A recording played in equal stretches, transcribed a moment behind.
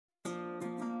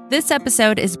This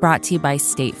episode is brought to you by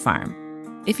State Farm.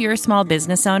 If you're a small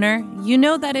business owner, you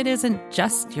know that it isn't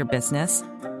just your business,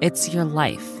 it's your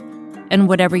life. And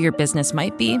whatever your business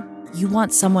might be, you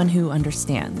want someone who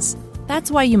understands. That's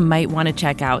why you might want to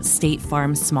check out State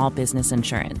Farm Small Business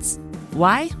Insurance.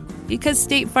 Why? Because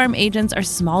State Farm agents are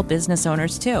small business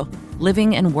owners too,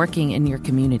 living and working in your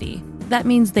community. That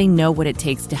means they know what it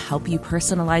takes to help you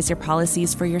personalize your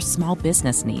policies for your small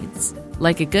business needs.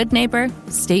 Like a good neighbor,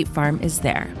 State Farm is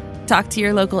there. Talk to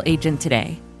your local agent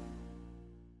today.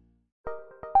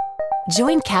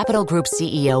 Join Capital Group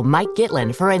CEO Mike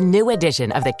Gitlin for a new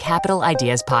edition of the Capital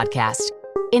Ideas Podcast.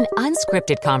 In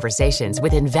unscripted conversations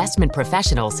with investment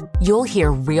professionals, you'll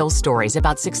hear real stories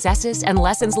about successes and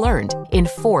lessons learned,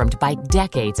 informed by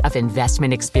decades of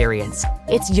investment experience.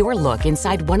 It's your look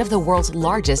inside one of the world's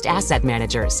largest asset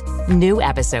managers. New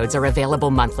episodes are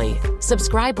available monthly.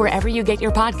 Subscribe wherever you get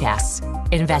your podcasts.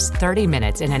 Invest 30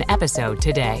 minutes in an episode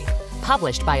today.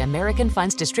 Published by American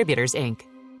Funds Distributors, Inc.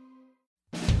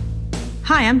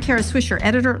 Hi, I'm Kara Swisher,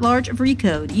 Editor-at-Large of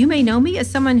Recode. You may know me as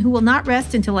someone who will not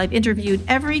rest until I've interviewed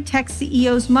every tech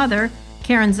CEO's mother,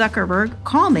 Karen Zuckerberg.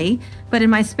 Call me, but in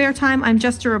my spare time, I'm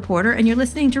just a reporter, and you're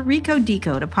listening to Recode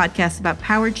Decode, a podcast about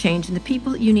power change and the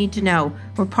people that you need to know.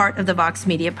 We're part of the Vox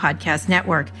Media Podcast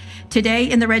Network. Today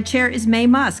in the red chair is Mae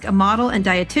Musk, a model and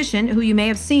dietitian who you may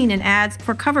have seen in ads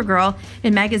for CoverGirl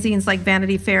in magazines like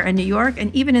Vanity Fair and New York,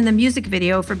 and even in the music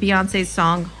video for Beyonce's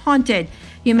song Haunted.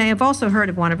 You may have also heard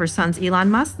of one of her sons,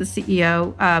 Elon Musk, the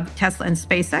CEO of Tesla and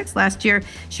SpaceX. Last year,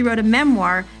 she wrote a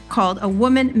memoir called A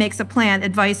Woman Makes a Plan,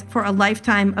 Advice for a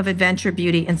Lifetime of Adventure,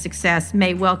 Beauty, and Success.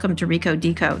 Mae, welcome to Recode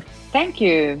Decode. Thank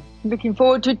you. Looking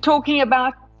forward to talking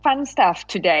about fun stuff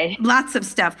today. Lots of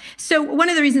stuff. So one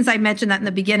of the reasons I mentioned that in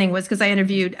the beginning was because I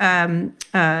interviewed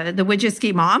the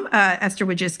Wojcicki mom, Esther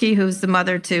Wojcicki, who's the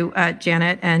mother to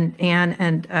Janet and Anne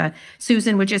and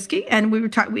Susan Wojcicki. And we were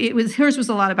talking, hers was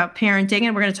a lot about parenting,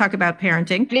 and we're going to talk about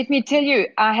parenting. Let me tell you,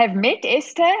 I have met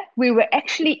Esther. We were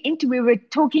actually we were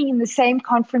talking in the same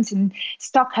conference in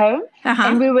Stockholm,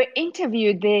 and we were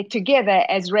interviewed there together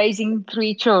as raising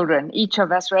 3 children, each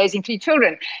of us raising 3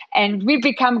 children. And we've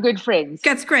become good friends.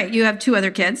 That's great. You have 2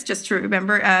 other kids, just to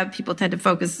remember. People tend to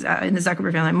focus in the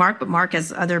Zuckerberg family on Mark, but Mark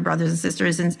has other brothers and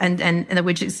sisters, and the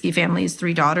Wojcicki family has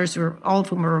 3 daughters, all of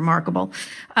whom are remarkable.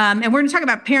 And we're going to talk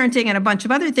about parenting and a bunch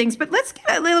of other things, but let's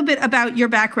get a little bit about your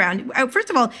background. First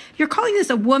of all, you're calling this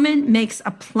A Woman Makes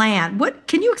a Plan.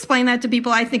 Can you explain that to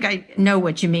people? I think I know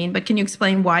what you mean, but can you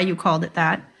explain why you called it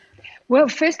that? Well,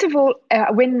 first of all,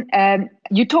 when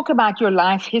you talk about your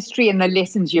life history and the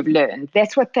lessons you've learned,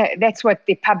 that's what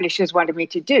the publishers wanted me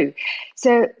to do.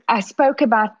 So I spoke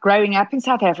about growing up in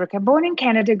South Africa, born in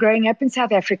Canada, growing up in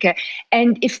South Africa.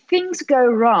 And if things go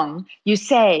wrong, you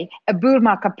say, 'n boer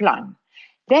maak 'n plan.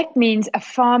 That means a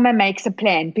farmer makes a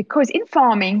plan, because in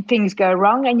farming, things go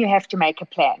wrong and you have to make a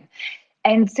plan.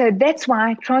 And so that's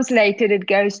why translated it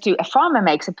goes to a farmer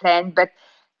makes a plan. But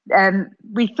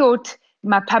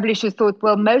my publisher thought,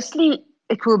 well, mostly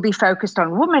it will be focused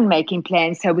on women making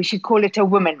plans, so we should call it A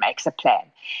Woman Makes a Plan.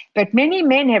 But many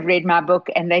men have read my book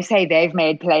and they say they've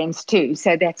made plans too,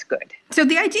 so that's good. So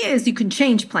the idea is you can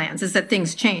change plans, is that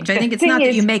things change. I think it's not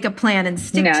that you make a plan and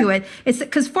stick to it. It's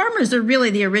because farmers are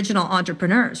really the original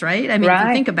entrepreneurs, right? I mean, if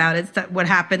you think about it, it's that what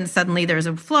happens, suddenly there's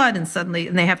a flood and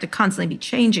they have to constantly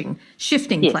be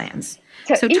shifting plans.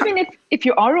 So even if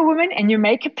you are a woman and you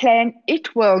make a plan,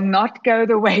 it will not go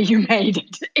the way you made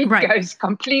it. It goes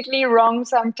completely wrong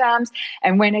sometimes.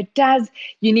 And when it does,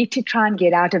 you need to try and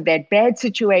get out of that bad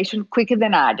situation quicker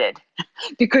than I did,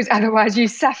 because otherwise you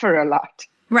suffer a lot.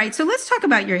 Right. So let's talk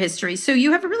about your history. So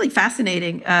you have a really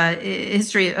fascinating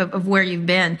history of where you've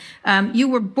been. You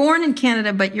were born in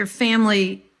Canada, but your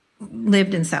family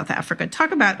lived in South Africa.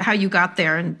 Talk about how you got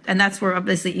there. And that's where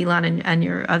obviously Elon and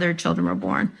your other children were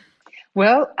born.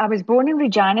 Well, I was born in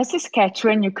Regina,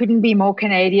 Saskatchewan. You couldn't be more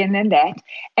Canadian than that.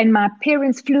 And my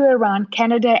parents flew around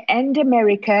Canada and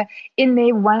America in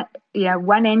their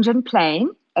one-engine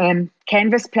plane,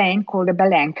 canvas plane called a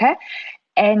Balanca.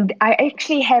 And I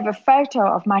actually have a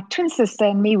photo of my twin sister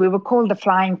and me. We were called the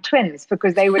Flying Twins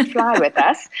because they would fly with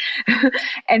us.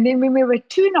 And then when we were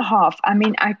 2.5, I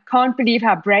mean, I can't believe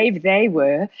how brave they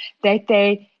were, that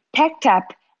they packed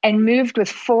up and moved with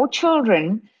 4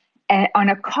 children on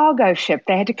a cargo ship.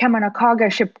 They had to come on a cargo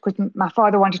ship because my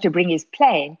father wanted to bring his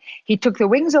plane. He took the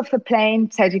wings off the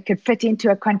plane so that it could fit into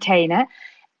a container.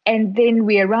 And then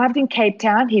we arrived in Cape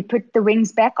Town. He put the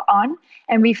wings back on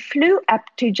and we flew up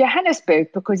to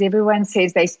Johannesburg because everyone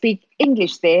says they speak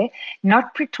English there,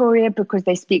 not Pretoria because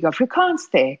they speak Afrikaans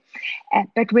there.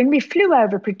 But when we flew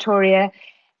over Pretoria,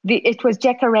 it was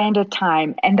jacaranda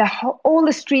time, and all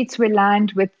the streets were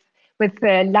lined with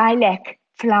lilac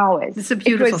flowers. It's a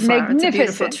beautiful flower. Magnificent. It's a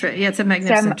beautiful tree. Yeah, it's a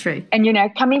magnificent tree.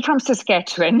 And, coming from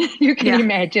Saskatchewan, you can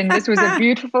imagine this was a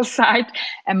beautiful sight.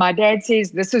 And my dad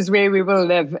says, this is where we will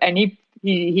live. And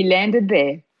he landed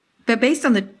there. But based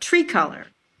on the tree color.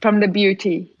 From the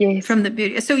beauty, yes. From the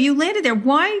beauty. So you landed there.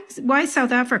 Why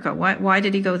South Africa? Why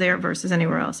did he go there versus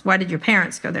anywhere else? Why did your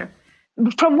parents go there?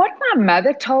 From what my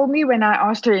mother told me when I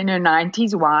asked her in her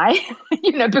 90s why,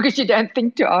 because you don't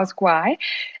think to ask why,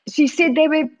 she said they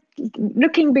were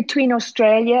looking between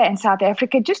Australia and South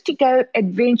Africa just to go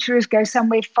adventurous, go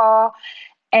somewhere far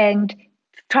and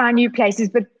try new places.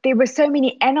 But there were so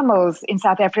many animals in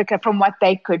South Africa from what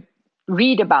they could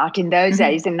read about in those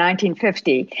days in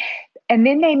 1950. And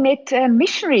then they met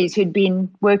missionaries who'd been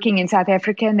working in South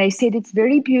Africa, and they said it's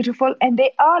very beautiful and there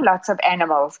are lots of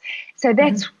animals. So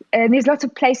there's lots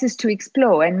of places to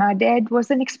explore. And my dad was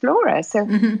an explorer, so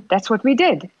that's what we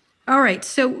did. All right.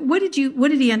 So what did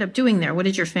he end up doing there? How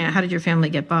did your family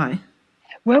get by?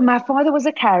 Well, my father was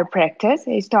a chiropractor.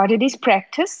 So he started his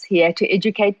practice. He had to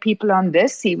educate people on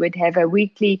this. He would have a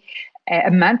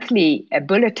monthly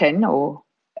bulletin or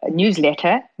a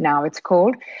newsletter, now it's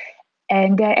called.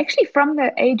 And actually, from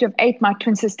the age of 8, my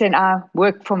twin sister and I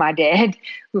worked for my dad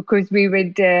because we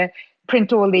would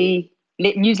print all the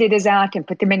newsletters out and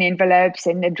put them in envelopes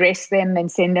and address them and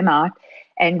send them out.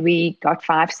 And we got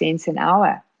 5 cents an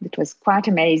hour. It was quite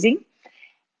amazing.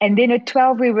 And then at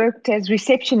 12, we worked as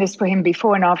receptionist for him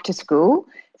before and after school.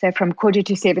 So from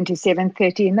 7:15 to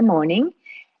 7:30 in the morning,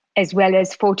 as well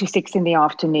as 4 to 6 in the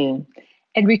afternoon.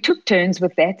 And we took turns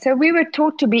with that. So we were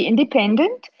taught to be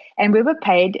independent. And we were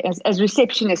paid as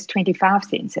receptionists 25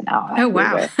 cents an hour. Oh,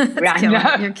 wow.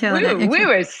 You're killing it. We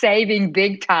were saving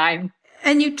big time.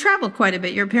 And you traveled quite a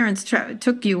bit. Your parents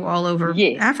took you all over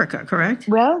Africa, correct?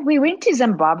 Well, we went to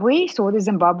Zimbabwe, saw the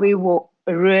Zimbabwe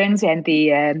ruins and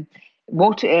the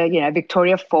water,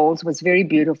 Victoria Falls was very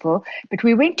beautiful. But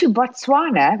we went to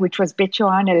Botswana, which was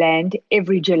Bechuana land,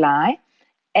 every July.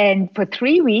 And for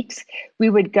 3 weeks, we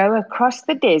would go across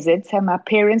the desert. So my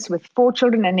parents with 4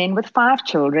 children and then with 5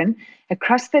 children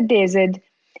across the desert.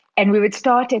 And we would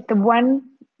start at the one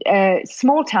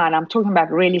small town. I'm talking about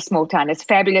really small town. It's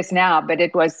fabulous now, but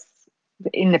it was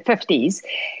in the 50s.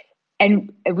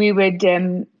 And we would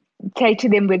say to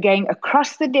them, we're going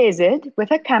across the desert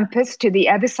with a compass to the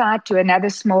other side to another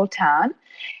small town.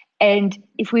 And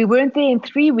if we weren't there in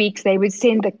 3 weeks, they would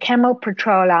send the camel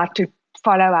patrol out to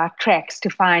follow our tracks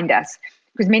to find us,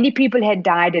 because many people had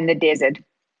died in the desert.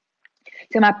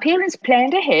 So my parents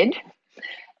planned ahead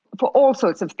for all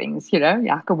sorts of things,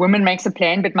 like a woman makes a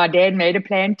plan, but my dad made a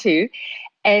plan too.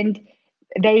 And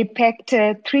they packed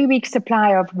a 3-week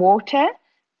supply of water,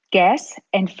 gas,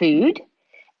 and food.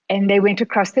 And they went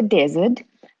across the desert,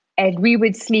 and we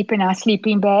would sleep in our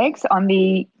sleeping bags on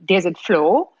the desert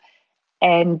floor.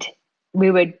 And we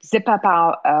would zip up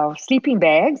our sleeping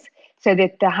bags so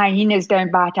that the hyenas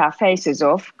don't bite our faces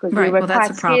off, because we were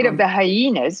quite scared of the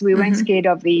hyenas. We weren't scared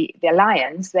of the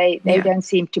lions. They don't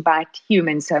seem to bite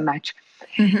humans so much.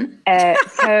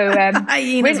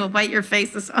 Hyenas will bite your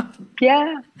faces off.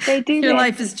 Yeah, they do. Your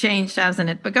life has changed, hasn't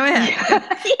it? But go ahead.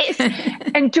 Yes.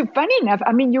 And funny enough,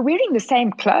 you're wearing the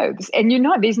same clothes and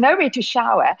there's nowhere to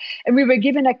shower. And we were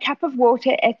given a cup of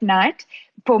water at night.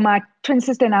 For my twin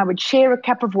sister and I would share a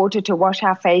cup of water to wash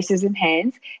our faces and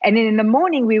hands. And then in the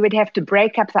morning, we would have to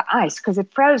break up the ice because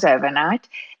it froze overnight,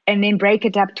 and then break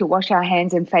it up to wash our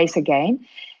hands and face again.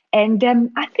 And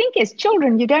I think as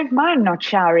children, you don't mind not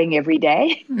showering every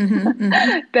day.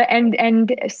 But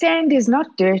and sand is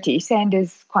not dirty. Sand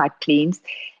is quite clean.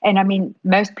 And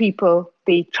most people,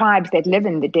 the tribes that live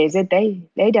in the desert,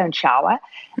 they don't shower.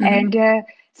 And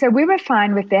so we were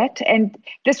fine with that. And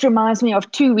this reminds me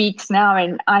of 2 weeks now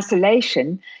in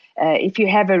isolation. If you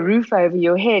have a roof over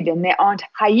your head and there aren't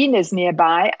hyenas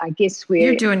nearby, I guess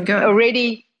you're doing good.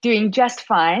 Already doing just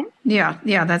fine. Yeah,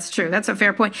 that's true. That's a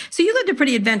fair point. So you lived a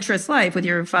pretty adventurous life with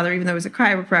your father, even though he was a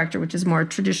chiropractor, which is more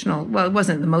traditional. Well, it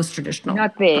wasn't the most traditional.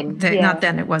 Not then. Not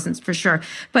then, it wasn't, for sure.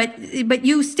 But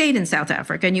you stayed in South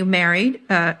Africa and you married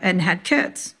and had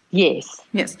kids. Yes.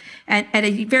 And at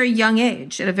a very young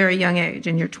age,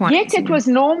 in your 20s. Yet it was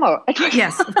normal.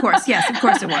 Yes, of course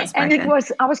it was. And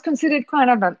I was considered kind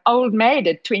of an old maid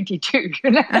at 22,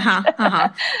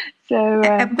 So,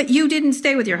 but you didn't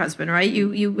stay with your husband, right?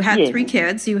 You had 3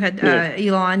 kids. You had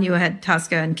Elon, you had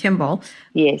Tosca, and Kimball.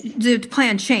 Yes. The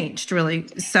plan changed really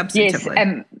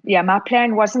substantively. Yes. My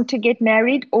plan wasn't to get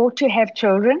married or to have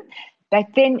children. But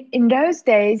then in those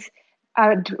days,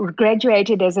 I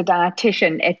graduated as a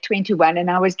dietitian at 21,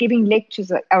 and I was giving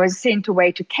lectures. I was sent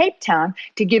away to Cape Town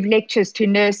to give lectures to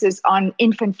nurses on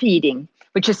infant feeding,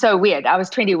 which is so weird. I was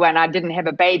 21, I didn't have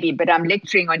a baby, but I'm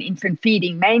lecturing on infant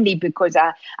feeding mainly because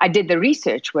I did the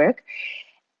research work.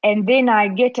 And then I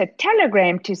get a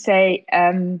telegram to say,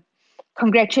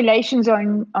 congratulations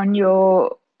on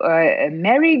your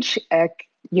marriage.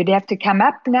 You'd have to come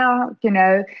up now,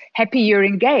 happy you're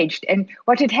engaged. And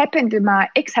what had happened to my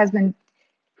ex-husband,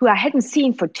 who I hadn't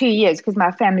seen for 2 years because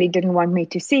my family didn't want me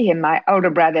to see him, my older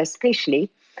brother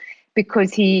especially,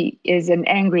 because he is an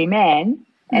angry man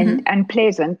and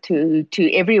unpleasant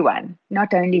to everyone,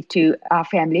 not only to our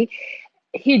family.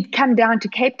 He'd come down to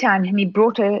Cape Town and he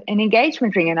brought an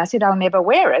engagement ring, and I said, I'll never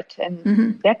wear it.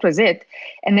 And that was it.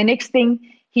 And the next thing,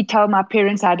 he told my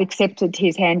parents I'd accepted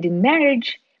his hand in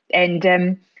marriage. And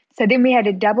so then we had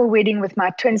a double wedding with my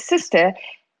twin sister.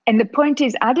 And the point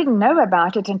is, I didn't know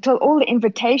about it until all the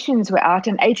invitations were out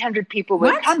and 800 people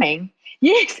were coming.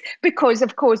 Yes, because,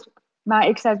 of course, my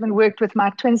ex-husband worked with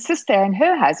my twin sister and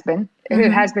her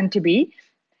husband-to-be,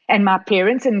 and my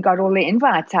parents, and got all the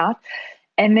invites out.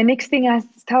 And the next thing I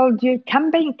told you,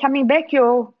 coming back,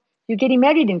 you're getting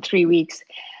married in 3 weeks.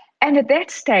 And at that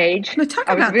stage, talk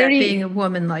about that being a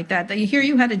woman like that. That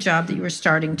you had a job that you were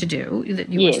starting to do, that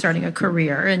you were starting a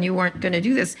career, and you weren't going to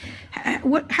do this.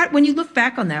 When you look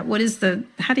back on that,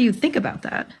 how do you think about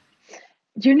that?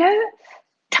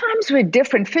 Times were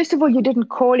different. First of all, you didn't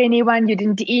call anyone, you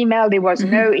didn't email, there was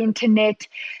no internet.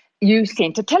 You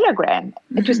sent a telegram.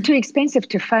 It was too expensive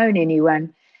to phone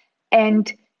anyone.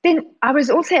 And then I was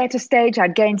also at a stage,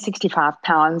 I'd gained 65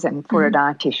 pounds, and for a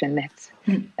dietitian, that's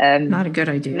not a good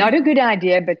idea. Not a good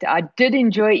idea, but I did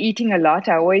enjoy eating a lot.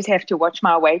 I always have to watch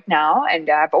my weight now, and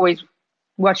I've always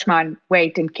watched my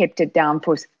weight and kept it down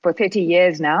for 30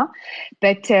 years now.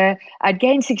 But I'd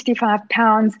gained 65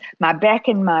 pounds. My back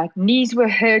and my knees were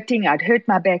hurting. I'd hurt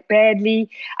my back badly.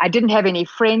 I didn't have any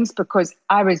friends because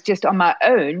I was just on my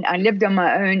own. I lived on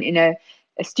my own in a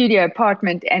studio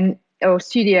apartment or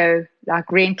studio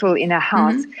like rental in a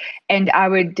house. And I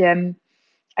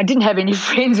didn't have any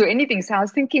friends or anything. So I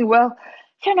was thinking, well,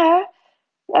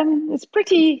 it's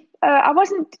pretty, I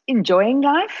wasn't enjoying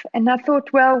life. And I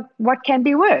thought, well, what can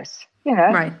be worse?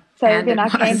 Right. So then I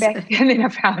came back and then I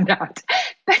found out.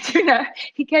 But,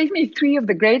 he gave me 3 of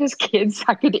the greatest kids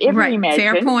I could ever imagine.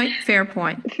 Fair point. Fair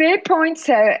point.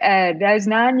 So those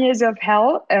 9 years of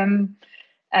hell, then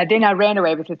I ran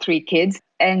away with the 3 kids.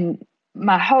 And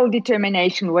my whole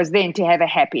determination was then to have a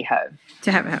happy home.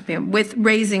 To have a happy home with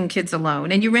raising kids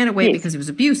alone. And you ran away because it was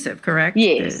abusive, correct?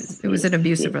 Yes. It was an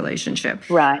abusive relationship.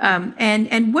 Right.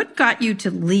 And what got you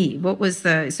to leave?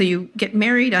 So you get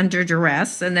married under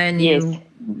duress, and then you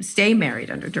stay married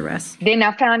under duress. Then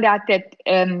I found out that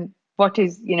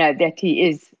that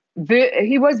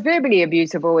he was verbally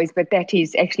abusive always, but that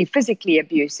he's actually physically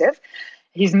abusive.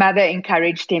 His mother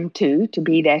encouraged him to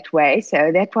be that way.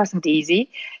 So that wasn't easy.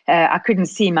 I couldn't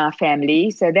see my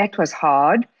family. So that was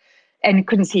hard. And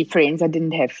couldn't see friends. I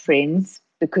didn't have friends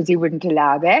because he wouldn't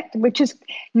allow that, which is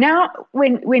now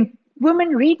when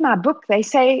women read my book, they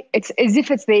say it's as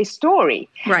if it's their story.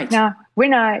 Right. Now,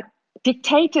 when I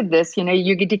dictated this,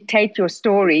 you dictate your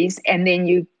stories and then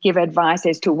you give advice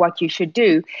as to what you should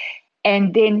do.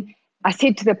 And then I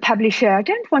said to the publisher, I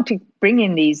don't want to bring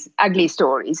in these ugly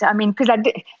stories. I mean, because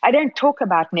I don't talk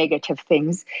about negative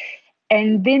things.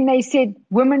 And then they said,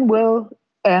 women will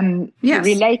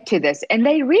relate to this. And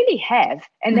they really have.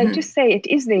 And they just say it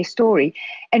is their story.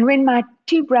 And when my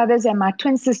 2 brothers and my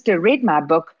twin sister read my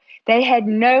book, they had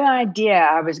no idea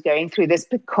I was going through this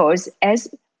because, as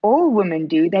all women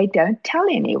do, they don't tell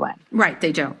anyone. Right,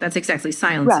 they don't. That's exactly,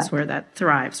 silence is where that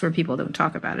thrives, where people don't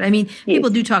talk about it. I mean, people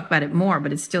do talk about it more,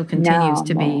 but it still continues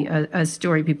to be a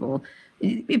story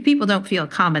if people don't feel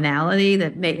commonality,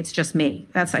 it's just me.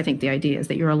 That's, I think, the idea is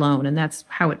that you're alone, and that's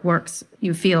how it works.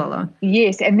 You feel alone.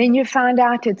 Yes, and then you find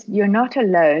out you're not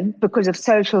alone because of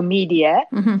social media.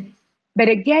 But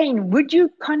again, would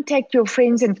you contact your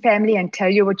friends and family and tell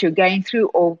you what you're going through,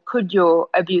 or could your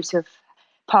abusive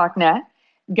partner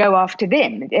go after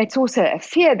them? It's also a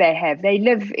fear they have. They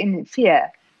live in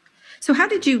fear. So how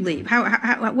did you leave?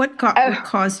 What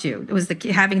caused you? It was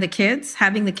having the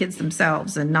kids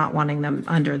themselves and not wanting them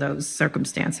under those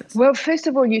circumstances. Well, first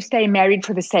of all, you stay married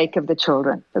for the sake of the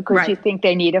children because you think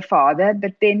they need a father,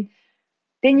 but then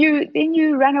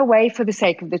you run away for the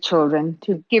sake of the children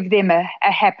to give them a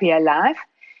happier life.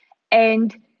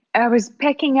 And I was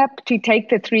packing up to take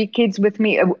the 3 kids with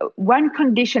me. One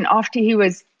condition after he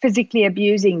was physically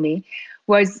abusing me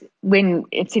was, when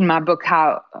it's in my book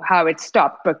how it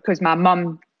stopped, because my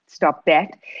mom stopped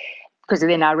that, because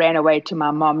then I ran away to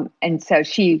my mom. And so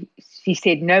she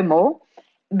said no more.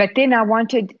 But then I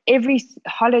wanted every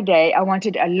holiday, I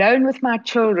wanted alone with my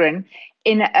children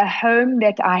in a home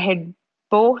that I had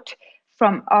bought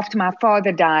from after my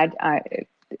father died.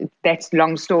 That's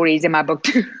long stories in my book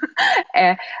too.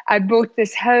 I bought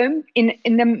this home in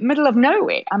the middle of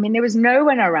nowhere. I mean, there was no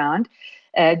one around,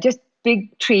 just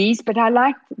big trees, but I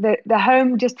liked the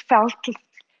home just felt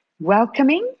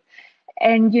welcoming.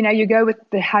 And, you go with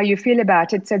how you feel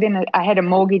about it. So then I had a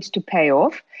mortgage to pay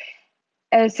off.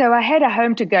 So I had a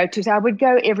home to go to. So I would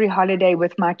go every holiday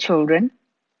with my children.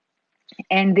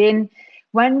 And then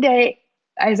one day,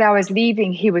 as I was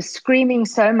leaving, he was screaming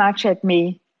so much at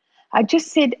me. I just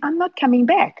said, I'm not coming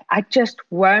back. I just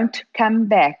won't come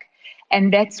back.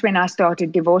 And that's when I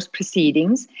started divorce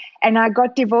proceedings. And I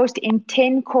got divorced in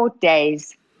 10 court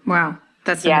days. Wow,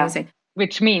 that's amazing.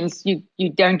 Which means you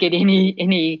don't get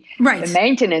any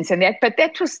maintenance and that, but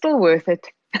that was still worth it.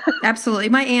 Absolutely.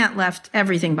 My aunt left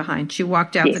everything behind. She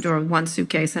walked out the door with one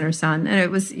suitcase and her son. And it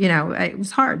was, it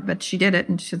was hard, but she did it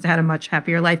and she's had a much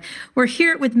happier life. We're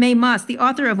here with Mae Musk, the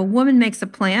author of A Woman Makes a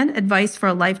Plan, Advice for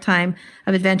a Lifetime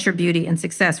of Adventure, Beauty, and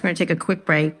Success. We're going to take a quick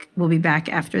break. We'll be back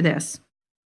after this.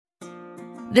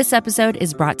 This episode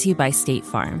is brought to you by State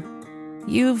Farm.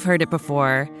 You've heard it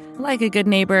before. Like a good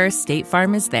neighbor, State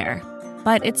Farm is there.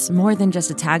 But it's more than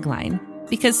just a tagline.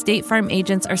 Because State Farm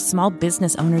agents are small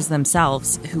business owners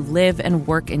themselves who live and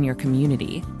work in your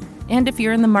community. And if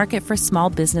you're in the market for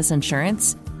small business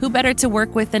insurance, who better to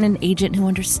work with than an agent who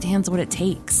understands what it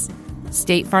takes?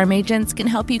 State Farm agents can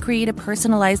help you create a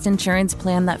personalized insurance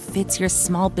plan that fits your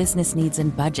small business needs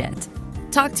and budget.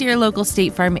 Talk to your local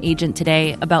State Farm agent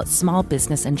today about small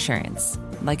business insurance.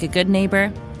 Like a good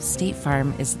neighbor, State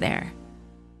Farm is there.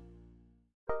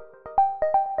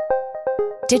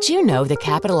 Did you know the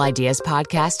Capital Ideas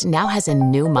podcast now has a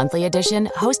new monthly edition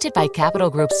hosted by Capital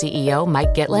Group CEO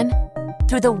Mike Gitlin?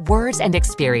 Through the words and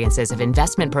experiences of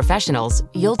investment professionals,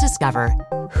 you'll discover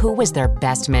who was their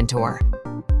best mentor,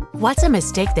 what's a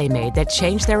mistake they made that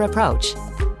changed their approach,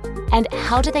 and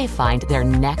how do they find their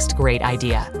next great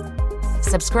idea.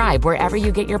 Subscribe wherever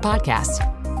you get your podcasts.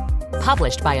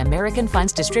 Published by American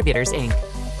Funds Distributors, Inc.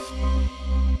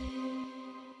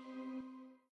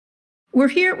 We're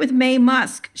here with Mae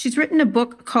Musk. She's written a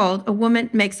book called A Woman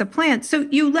Makes a Plan. So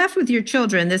you left with your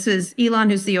children. This is Elon,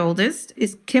 who's the oldest.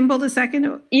 Is Kimball the second?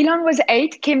 Elon was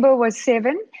 8, Kimball was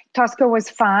 7, Tosca was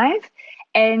 5.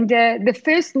 And the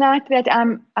first night that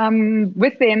I'm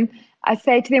with them, I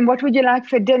say to them, what would you like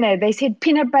for dinner? They said,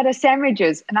 peanut butter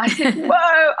sandwiches. And I said,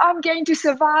 whoa, I'm going to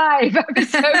survive. I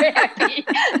was so happy.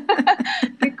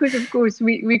 Because, of course,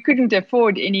 we couldn't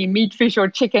afford any meat, fish, or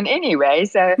chicken anyway.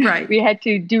 So we had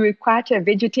to do quite a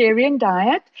vegetarian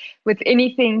diet with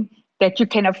anything that you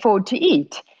can afford to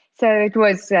eat. So it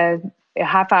was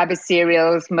high-fiber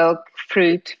cereals, milk,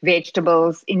 fruit,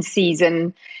 vegetables in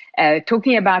season.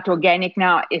 Talking about organic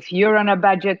now, if you're on a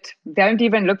budget, don't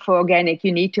even look for organic.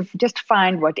 You need to just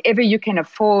find whatever you can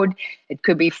afford. It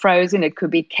could be frozen, it could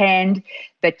be canned,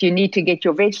 but you need to get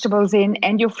your vegetables in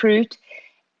and your fruit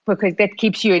because that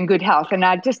keeps you in good health. And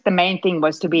the main thing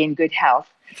was to be in good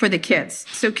health. For the kids.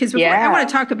 So kids, before, I want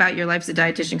to talk about your life as a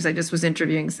dietitian because I just was I'm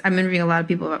interviewing a lot of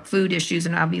people about food issues,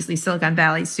 and obviously Silicon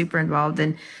Valley is super involved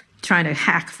in trying to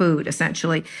hack food,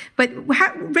 essentially. But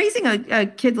raising a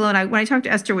kid alone, when I talked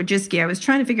to Esther Wojcicki, I was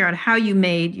trying to figure out how you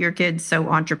made your kids so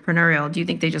entrepreneurial. Do you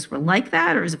think they just were like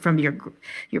that, or is it from your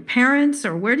parents,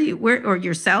 or or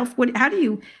yourself? How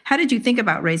did you think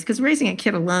about raising? Because raising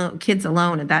kids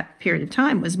alone at that period of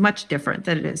time was much different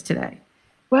than it is today.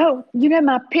 Well,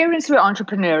 my parents were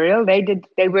entrepreneurial.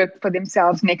 They worked for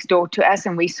themselves next door to us,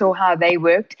 and we saw how they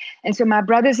worked. And so my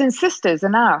brothers and sisters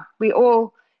and we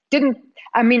all didn't.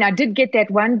 I mean, I did get that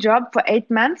one job for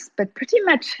 8 months, but pretty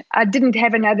much I didn't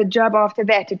have another job after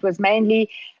that. It was mainly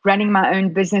running my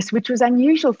own business, which was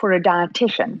unusual for a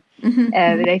dietitian.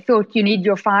 They thought you need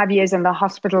your 5 years in the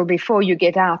hospital before you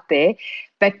get out there.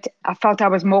 But I felt I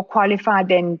was more qualified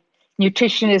than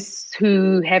nutritionists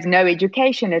who have no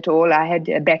education at all. I had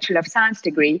a Bachelor of Science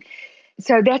degree.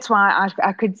 So that's why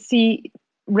I could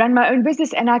run my own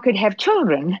business, and I could have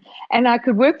children, and I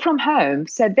could work from home.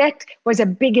 So that was a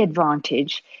big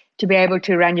advantage, to be able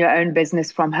to run your own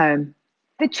business from home.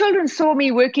 The children saw me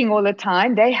working all the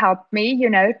time. They helped me.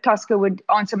 Tosca would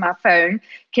answer my phone.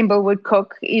 Kimball would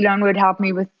cook. Elon would help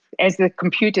me as the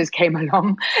computers came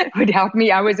along, would help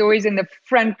me. I was always in the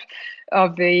front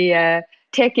of the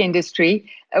tech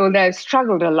industry, although I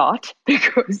struggled a lot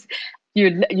because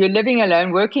you're living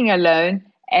alone, working alone,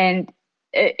 and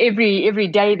every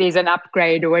day there's an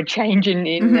upgrade or a change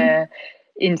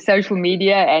in social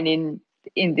media and in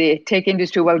in the tech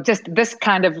industry. Well, just this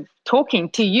kind of talking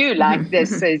to you like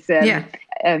this is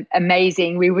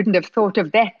amazing. We wouldn't have thought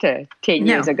of that 10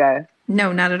 years ago.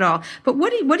 No, not at all. But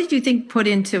what did you think put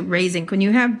into raising? When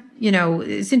you have,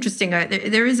 it's interesting.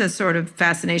 There is a sort of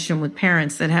fascination with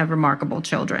parents that have remarkable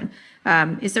children.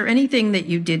 Is there anything that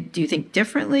you did, do you think,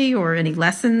 differently, or any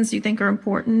lessons you think are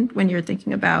important when you're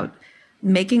thinking about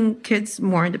making kids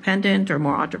more independent or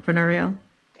more entrepreneurial?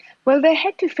 Well, they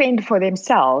had to fend for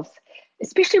themselves,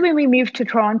 especially when we moved to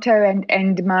Toronto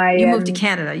and my... You moved to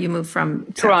Canada. You moved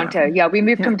from... Toronto. Yeah, we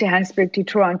moved from Johannesburg to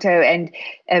Toronto, and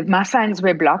my funds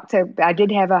were blocked. So I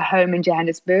did have a home in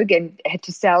Johannesburg and had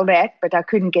to sell that, but I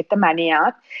couldn't get the money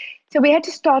out. So we had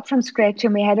to start from scratch,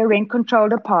 and we had a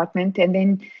rent-controlled apartment. And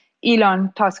then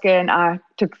Elon, Tosca, and I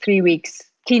took 3 weeks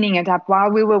cleaning it up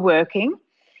while we were working.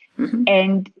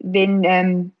 And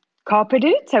then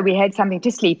carpeted. So we had something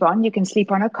to sleep on. You can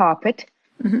sleep on a carpet.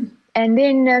 And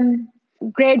then...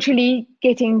 gradually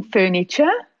getting furniture,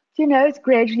 it's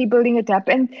gradually building it up,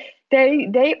 and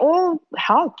they all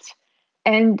helped.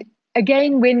 And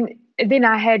again, then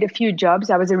I had a few jobs.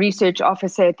 I was a research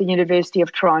officer at the University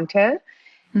of Toronto,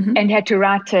 and had to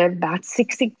write about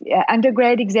 6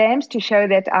 undergrad exams to show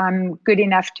that I'm good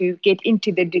enough to get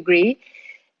into the degree,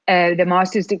 the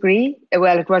master's degree.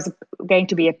 Well, it was going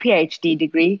to be a PhD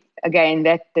degree. Again,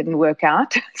 that didn't work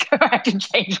out, so I had to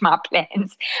change my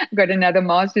plans. Got another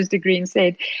master's degree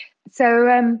instead. So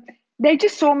they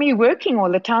just saw me working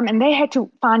all the time, and they had to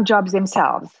find jobs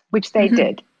themselves, which they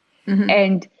did.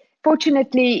 And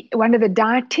fortunately, one of the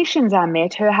dietitians I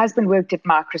met, her husband worked at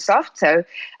Microsoft. So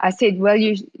I said, well,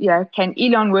 can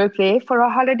Elon work there for a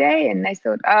holiday? And they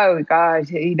thought, oh, God,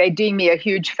 they're doing me a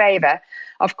huge favor.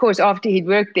 Of course, after he'd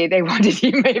worked there, they wanted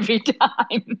him every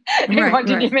time. They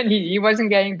wanted him, and he wasn't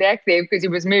going back there because he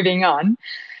was moving on.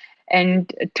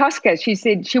 And Tosca, she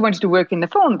said she wanted to work in the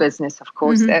film business, of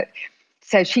course.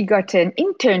 So she got an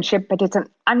internship, but it's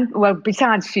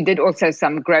besides, she did also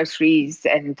some groceries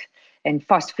and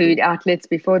fast food outlets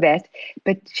before that.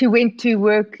 But she went to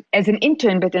work as an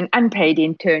intern, but an unpaid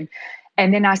intern.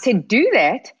 And then I said, do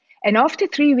that. And after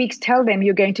 3 weeks, tell them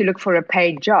you're going to look for a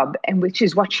paid job, and which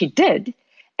is what she did.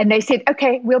 And they said,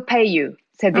 okay, we'll pay you.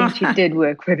 So then she did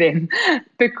work for them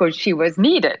because she was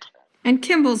needed. And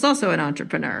Kimball's also an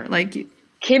entrepreneur.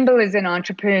 Kimball is an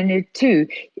entrepreneur too.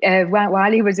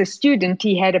 While he was a student,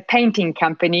 he had a painting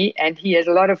company, and he has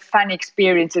a lot of fun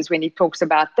experiences when he talks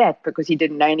about that, because he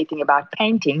didn't know anything about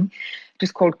painting. It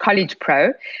was called College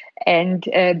Pro. And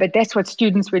but that's what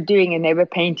students were doing, and they were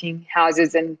painting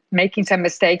houses and making some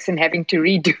mistakes and having to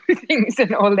redo things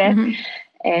and all that.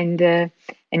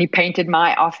 And he painted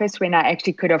my office when I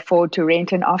actually could afford to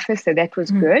rent an office, so that was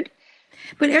good.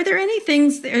 But are there any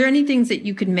things that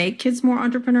you could make kids more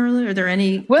entrepreneurial? Are there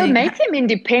any? Well, make them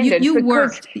independent. You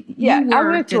worked I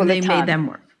worked all and the they time. made them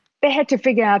work. They had to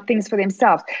figure out things for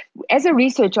themselves. As a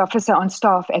research officer on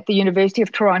staff at the University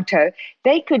of Toronto,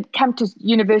 they could come to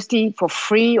university for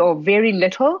free or very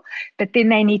little, but then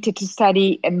they needed to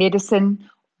study medicine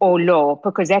or law,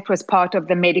 because that was part of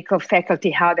the medical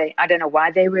faculty, I don't know why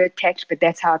they were attached, but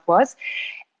that's how it was.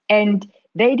 And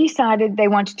they decided they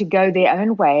wanted to go their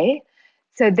own way.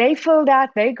 So they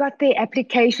got their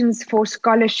applications for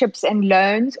scholarships and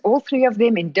loans, all three of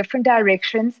them in different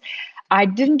directions. I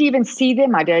didn't even see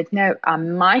them. I don't know. I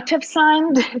might have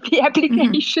signed the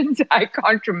applications. I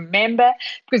can't remember,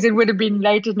 because it would have been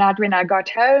late at night when I got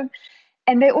home.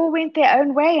 And they all went their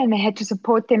own way, and they had to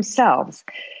support themselves.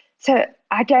 So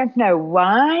I don't know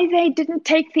why they didn't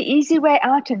take the easy way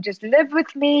out and just live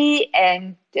with me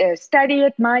and study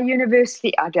at my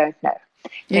university. I don't know.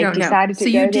 They decided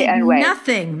to go their own way.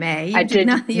 Nothing, May. I did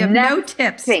nothing. You have no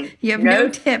tips. You have no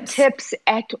tips. Tips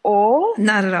at all?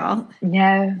 Not at all.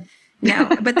 No.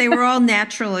 No, but they were all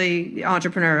naturally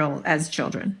entrepreneurial as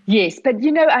children. Yes, but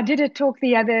I did a talk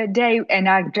the other day, and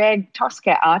I dragged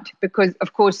Tosca out because,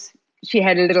 of course, she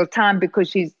had a little time because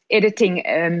she's editing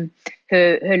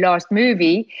her last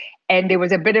movie, and there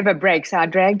was a bit of a break, so I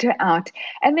dragged her out.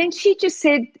 And then she just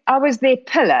said I was their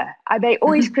pillar. They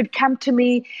always could come to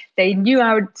me. They knew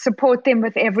I would support them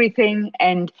with everything,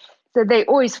 and so they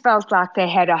always felt like they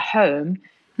had a home,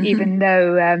 even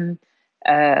though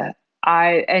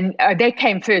they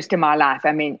came first in my life.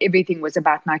 I mean, everything was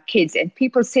about my kids. And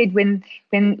people said when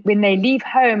they leave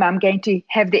home, I'm going to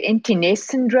have the empty nest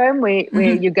syndrome where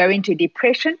you go into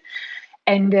depression.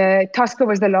 And Tosca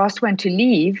was the last one to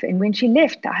leave. And when she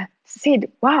left, I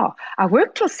said, wow, I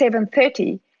work till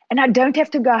 7:30 and I don't have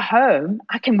to go home.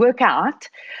 I can work out.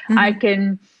 I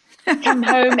can come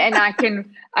home and I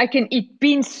can I can eat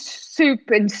bean soup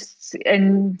and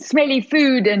smelly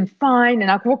food and fine,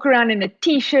 and I walk around in a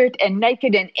t-shirt and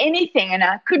naked and anything, and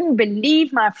I couldn't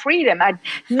believe my freedom. I'd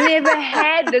never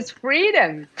had this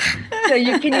freedom. So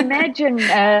you can imagine.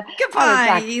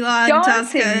 Goodbye, Elon,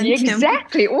 Tosca.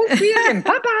 Exactly, all three of them.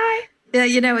 Bye-bye. Yeah,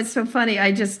 it's so funny.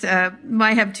 I just, I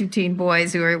have 2 teen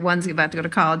boys who are, one's about to go to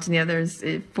college and the other's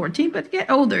 14, but getting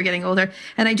older.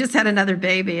 And I just had another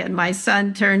baby, and my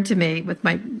son turned to me with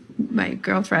my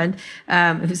girlfriend,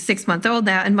 who's 6 months old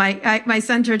now. And my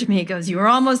son turned to me, he goes, "You're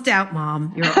almost out,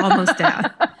 Mom. You're almost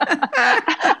out."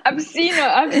 I've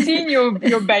seen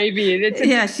your baby.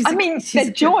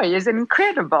 The joy is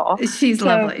incredible. She's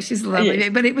lovely. She's lovely. Yes.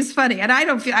 But it was funny. And I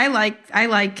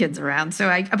like kids around. So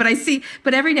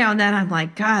but every now and then I'm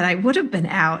like, God, I would have been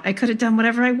out. I could have done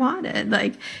whatever I wanted.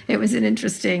 Like, it was an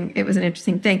interesting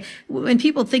thing. When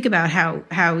people think about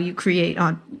how you create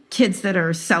on kids that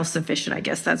are self-sufficient, I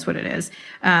guess that's what it is.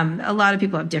 A lot of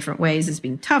people have different ways as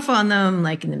being tough on them,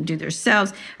 liking them do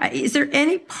themselves. Is there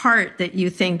any part that you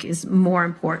think is more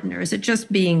important, or is it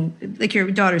just being, like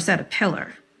your daughter said, a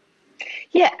pillar?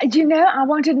 Yeah, I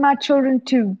wanted my children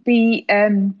to be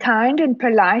kind and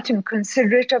polite and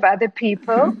considerate of other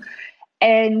people. Mm-hmm.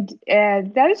 And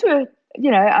those were,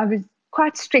 I was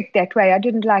quite strict that way. I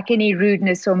didn't like any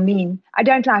rudeness or mean. I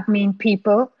don't like mean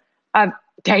people. I've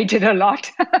dated a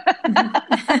lot.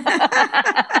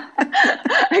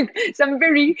 Some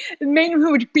very men who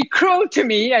would be cruel to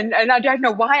me, and I don't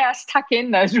know why I stuck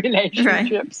in those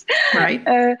relationships. Right.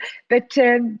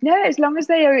 No, as long as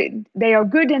they are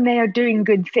good and they are doing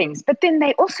good things. But then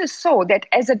they also saw that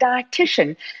as a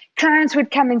dietitian, clients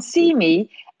would come and see me,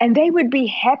 and they would be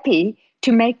happy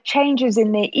to make changes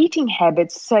in their eating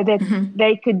habits so that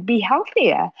they could be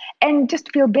healthier and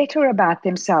just feel better about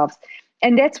themselves.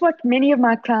 And that's what many of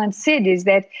my clients said, is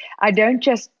that I don't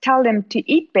just tell them to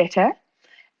eat better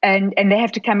and they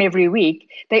have to come every week.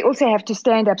 They also have to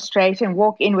stand up straight and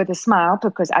walk in with a smile,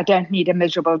 because I don't need a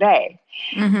miserable day.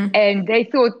 Mm-hmm. And they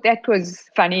thought that was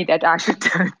funny that I should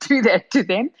do that to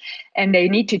them. And they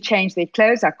need to change their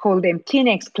clothes. I call them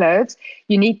Kleenex clothes.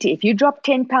 You need to, if you drop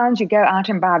 10 pounds, you go out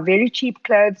and buy very cheap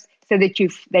clothes so that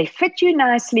they fit you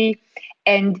nicely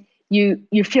and you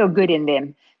feel good in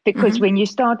them. Because when you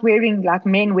start wearing, like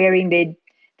men wearing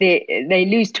they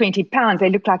lose 20 pounds, they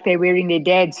look like they're wearing their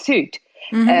dad's suit,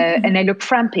 and they look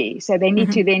frumpy. So they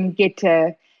need to then get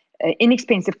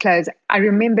inexpensive clothes. I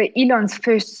remember Elon's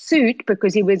first suit,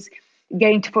 because he was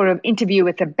going for an interview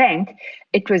with a bank.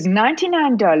 It was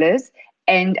 $99,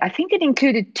 and I think it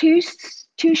included two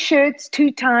shirts,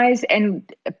 2 ties, and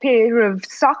a pair of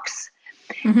socks.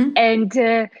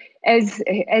 And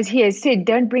as he has said,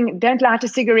 don't light a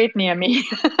cigarette near me.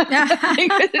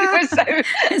 Because it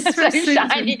was so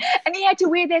shiny, and he had to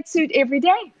wear that suit every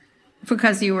day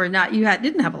because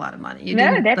didn't have a lot of money.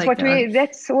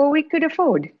 That's all we could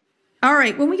afford. All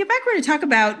right. When we get back, we're going to talk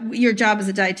about your job as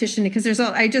a dietitian, because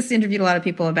I just interviewed a lot of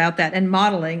people about that, and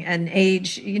modeling and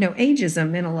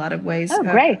ageism in a lot of ways. Oh,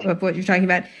 great. Of what you're talking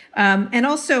about. And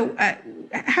also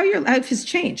how your life has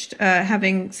changed,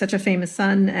 having such a famous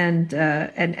son,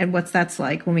 and what's that's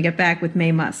like, when we get back with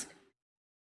Mae Musk.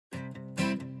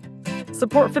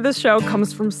 Support for this show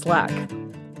comes from Slack.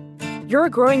 You're a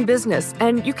growing business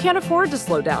and you can't afford to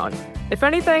slow down. If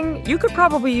anything, you could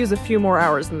probably use a few more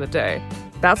hours in the day.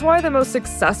 That's why the most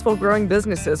successful growing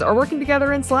businesses are working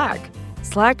together in Slack.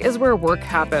 Slack is where work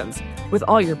happens, with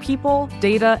all your people,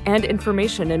 data, and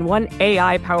information in one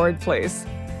AI-powered place.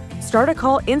 Start a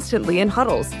call instantly in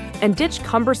huddles and ditch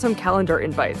cumbersome calendar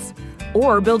invites.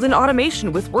 Or build an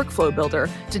automation with Workflow Builder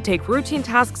to take routine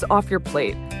tasks off your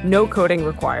plate. No coding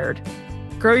required.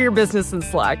 Grow your business in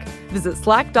Slack. Visit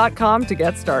slack.com to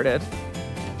get started.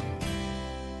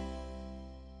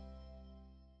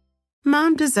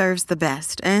 Mom deserves the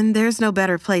best, and there's no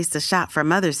better place to shop for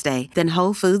Mother's Day than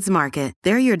Whole Foods Market.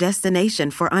 They're your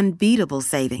destination for unbeatable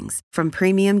savings, from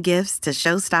premium gifts to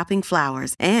show-stopping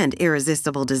flowers and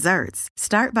irresistible desserts.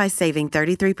 Start by saving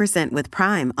 33% with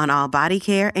Prime on all body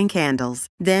care and candles.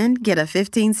 Then get a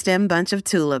 15-stem bunch of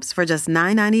tulips for just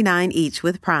 $9.99 each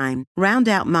with Prime. Round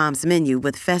out Mom's menu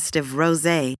with festive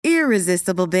rosé,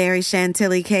 irresistible berry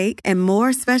chantilly cake, and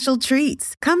more special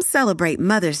treats. Come celebrate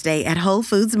Mother's Day at Whole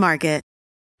Foods Market.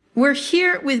 We're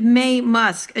here with Mae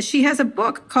Musk. She has a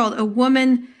book called A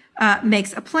Woman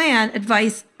makes a plan,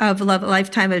 advice of a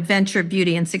lifetime adventure,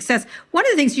 beauty, and success. One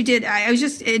of the things you did, I was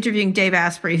just interviewing Dave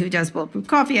Asprey, who does Bulletproof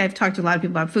Coffee. I've talked to a lot of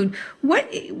people about food.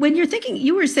 When you're thinking,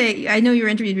 you were saying, I know you were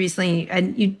interviewed recently,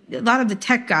 and a lot of the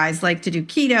tech guys like to do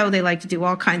keto. They like to do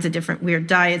all kinds of different weird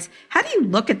diets. How do you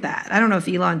look at that? I don't know if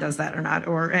Elon does that or not,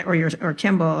 or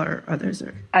Kimball or others.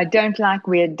 I don't like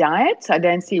weird diets. I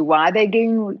don't see why they're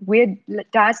doing weird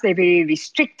diets. They're very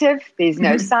restrictive. There's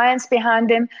no science behind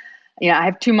them. I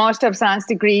have 2 Master of Science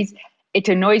degrees. It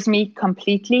annoys me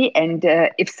completely. And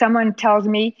if someone tells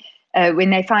me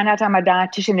when they find out I'm a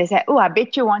dietitian, they say, "Oh, I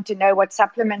bet you want to know what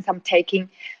supplements I'm taking,"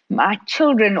 my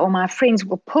children or my friends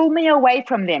will pull me away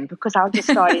from them because I'll just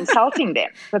start insulting them.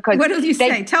 Because what do you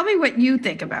say? Tell me what you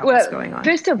think about what's going on.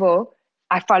 First of all,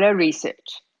 I follow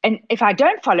research. And if I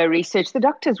don't follow research, the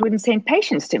doctors wouldn't send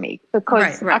patients to me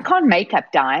because I can't make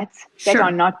up diets that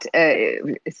are not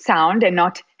sound and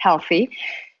not healthy.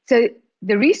 So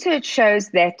the research shows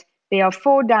that there are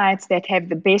 4 diets that have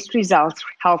the best results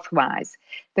health-wise.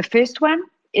 The first one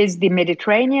is the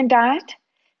Mediterranean diet.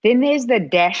 Then there's the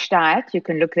DASH diet. You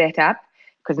can look that up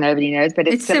because nobody knows, but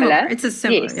it's similar. It's a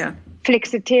similar,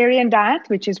 Flexitarian diet,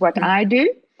 which is what I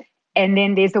do. And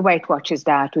then there's the Weight Watchers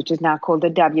diet, which is now called the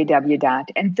WW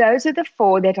diet. And those are the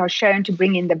 4 that are shown to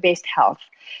bring in the best health.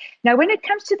 Now, when it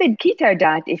comes to the keto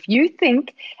diet, if you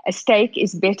think a steak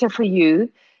is better for you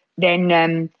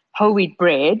than whole wheat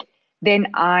bread, then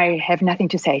I have nothing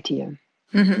to say to you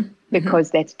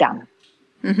because that's dumb.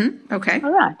 Okay.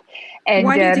 All right. And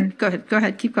why do you think? Go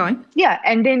ahead. Keep going. Yeah,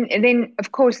 and then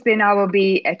of course, then I will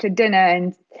be at a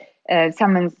dinner and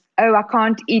someone's, "Oh, I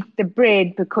can't eat the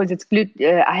bread because it's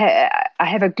gluten. I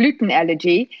have a gluten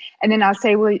allergy." And then I'll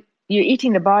say, "Well, you're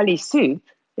eating the barley soup."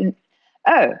 And,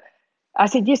 "Oh," I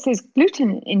said, "Yes, there's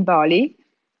gluten in barley."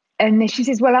 And then she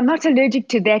says, "Well, I'm not allergic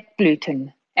to that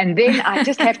gluten." And then I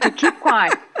just have to keep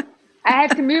quiet. I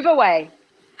have to move away.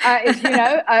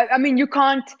 I mean, you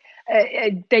can't,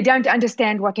 they don't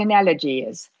understand what an allergy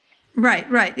is.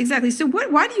 Right, exactly. So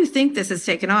why do you think this has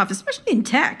taken off, especially in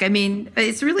tech? I mean,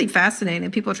 it's really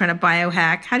fascinating. People are trying to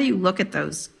biohack. How do you look at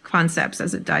those concepts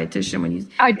as a dietitian when you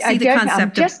see the concept?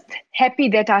 I'm just happy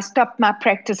that I stopped my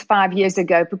practice 5 years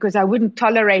ago because I wouldn't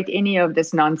tolerate any of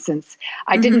this nonsense.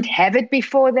 I didn't have it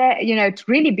before that. It's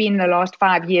really been the last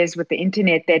 5 years with the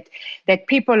internet that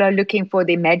people are looking for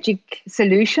the magic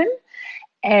solution.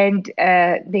 And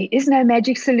there is no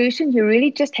magic solution. You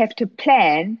really just have to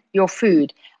plan your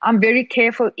food. I'm very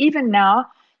careful. Even now,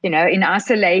 in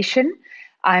isolation,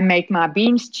 I make my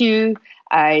bean stew.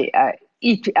 I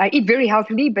eat very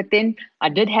healthily, but then I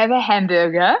did have a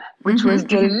hamburger, which was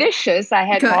delicious. I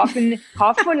had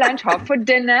half for lunch, half for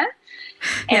dinner.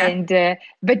 Yeah. And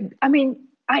but I mean,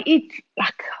 I eat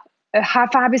like high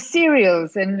fiber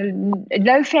cereals and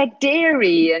low fat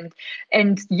dairy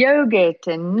and yogurt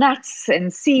and nuts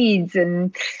and seeds,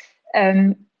 and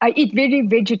I eat very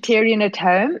vegetarian at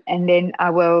home, and then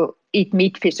I will eat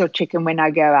meat, fish, or chicken when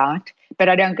I go out. But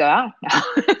I don't go out now.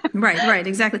 Right,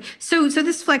 exactly. So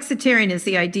this flexitarian is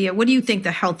the idea. What do you think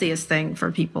the healthiest thing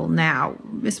for people now,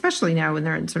 especially now when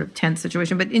they're in sort of tense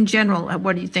situation? But in general,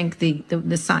 what do you think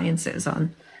the science is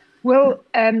on? Well,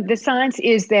 the science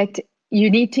is that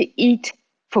you need to eat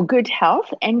for good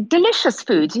health and delicious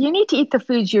foods. You need to eat the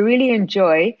foods you really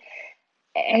enjoy.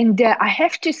 And I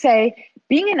have to say,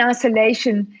 being in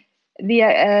isolation, the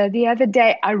other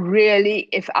day,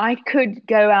 if I could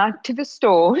go out to the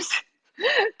stores,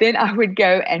 then I would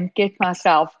go and get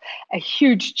myself a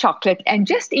huge chocolate and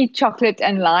just eat chocolate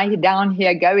and lie down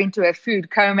here, go into a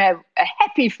food coma, a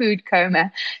happy food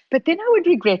coma. But then I would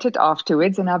regret it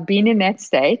afterwards, and I've been in that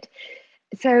state.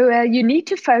 So you need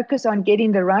to focus on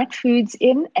getting the right foods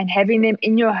in and having them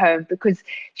in your home, because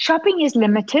shopping is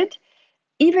limited.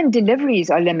 Even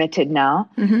deliveries are limited now.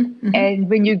 And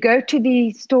when you go to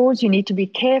the stores, you need to be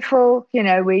careful,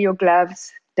 wear your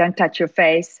gloves, don't touch your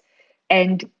face,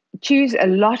 and choose a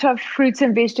lot of fruits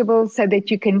and vegetables so that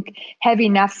you can have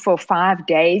enough for 5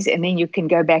 days, and then you can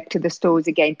go back to the stores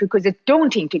again, because it's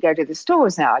daunting to go to the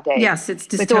stores nowadays. Yes, it's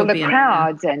dystopian. With all the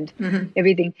crowds and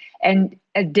everything. And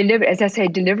as I say,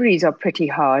 deliveries are pretty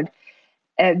hard.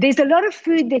 There's a lot of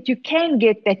food that you can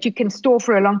get that you can store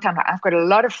for a long time. I've got a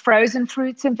lot of frozen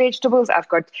fruits and vegetables. I've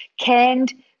got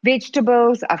canned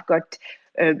vegetables. I've got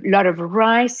a lot of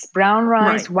rice, brown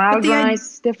rice, wild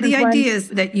rice, different ones. The idea is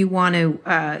that you want to,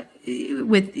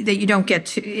 that you don't get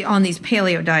to, on these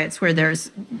paleo diets where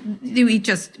you eat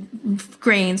just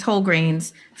grains, whole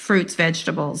grains, fruits,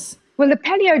 vegetables. Well, the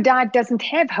paleo diet doesn't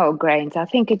have whole grains. I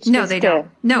think it's they don't.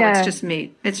 No, it's just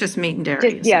meat. It's just meat and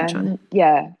dairy, essentially.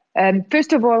 Yeah.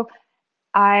 First of all,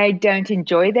 I don't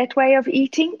enjoy that way of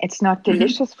eating. It's not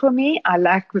delicious for me. I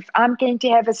like, if I'm going to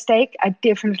have a steak, I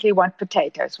definitely want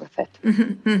potatoes with it.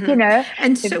 You know?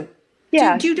 And so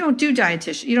yeah. you don't do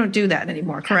dietitian. You don't do that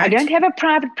anymore, correct? I don't have a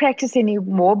private practice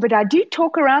anymore, but I do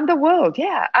talk around the world.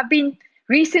 Yeah. I've been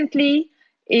recently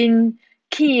in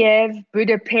Kiev,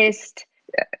 Budapest,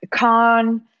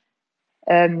 Cannes,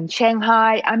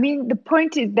 Shanghai. I mean, the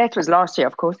point is, that was last year,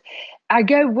 of course. I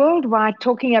go worldwide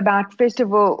talking about, first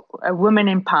of all, women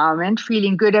empowerment,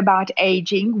 feeling good about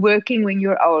aging, working when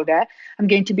you're older. I'm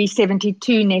going to be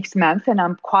 72 next month, and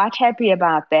I'm quite happy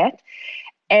about that.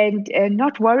 And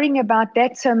not worrying about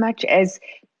that so much as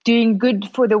doing good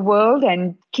for the world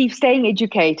and keep staying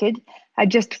educated. I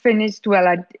just finished,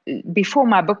 before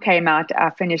my book came out, I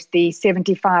finished the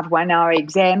 75 one-hour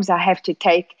exams I have to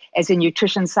take as a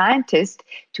nutrition scientist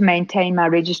to maintain my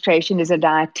registration as a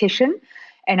dietitian.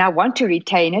 And I want to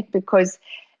retain it because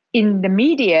in the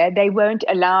media, they won't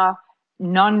allow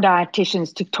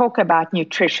non-dietitians to talk about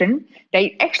nutrition.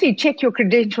 They actually check your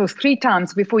credentials 3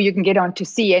 times before you can get onto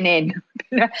CNN.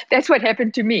 That's what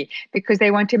happened to me, because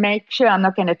they want to make sure I'm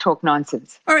not going to talk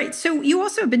nonsense. All right. So you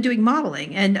also have been doing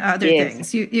modeling and other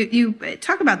things. You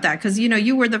talk about that because,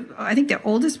 you were I think the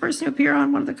oldest person to appear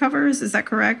on one of the covers. Is that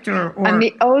correct? Or I'm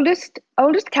the oldest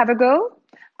cover girl.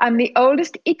 I'm the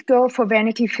oldest it girl for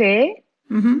Vanity Fair.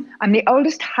 Mm-hmm. I'm the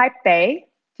oldest hype bae.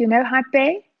 Do you know hype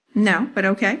bae? No, but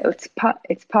okay.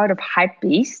 It's part of Hype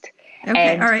Beast.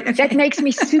 Okay, and all right. Okay. That makes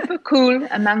me super cool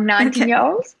among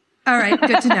 19-year-olds. All right,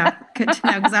 good to know. Good to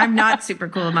know, because I'm not super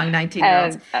cool among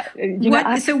 19-year-olds.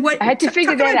 I had to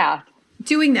figure that out.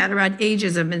 Doing that around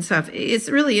ageism and stuff, it's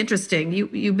really interesting.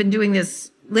 You've been doing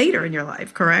this later in your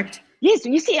life, correct? Yes.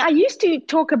 You see, I used to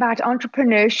talk about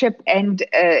entrepreneurship and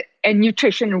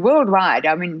nutrition worldwide.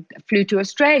 I mean, I flew to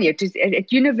Australia,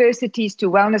 at universities,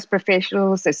 to wellness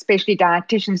professionals, especially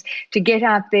dietitians, to get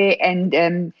out there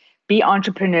and be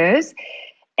entrepreneurs.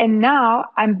 And now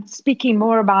I'm speaking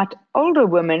more about older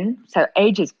women. So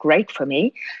age is great for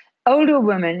me. Older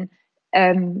women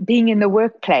being in the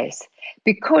workplace,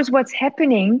 because what's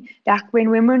happening, like when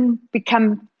women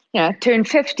become, turn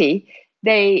 50,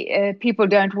 people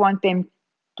don't want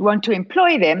to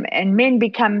employ them, and men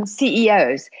become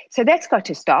CEOs. So that's got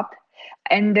to stop.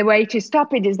 And the way to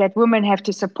stop it is that women have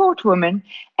to support women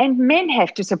and men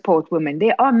have to support women.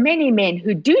 There are many men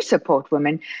who do support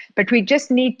women, but we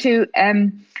just need to,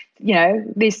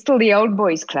 there's still the old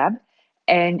boys club,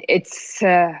 and it's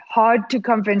hard to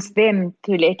convince them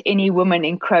to let any woman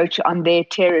encroach on their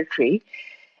territory.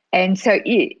 And so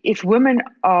if women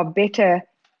are better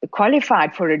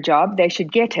qualified for a job, they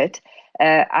should get it.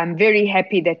 I'm very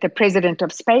happy that the president of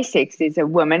SpaceX is a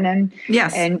woman,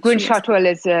 and Gwynne Shotwell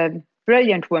is a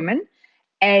brilliant woman,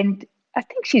 and I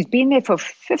think she's been there for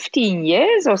 15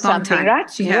 years or something, right?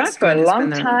 She has for a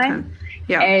long time.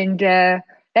 Yeah, and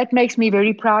that makes me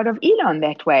very proud of Elon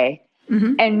that way.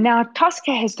 Mm-hmm. And now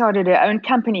Tosca has started her own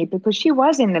company because she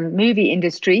was in the movie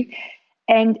industry.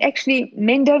 And actually,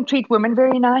 men don't treat women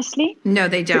very nicely. No,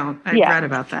 they don't. I've read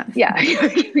about that. Yeah.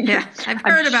 I've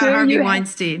heard about Harvey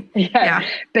Weinstein. Yeah.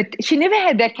 But she never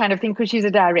had that kind of thing because she's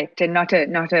a director, not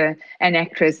an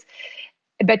actress.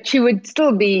 But she would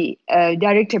still be a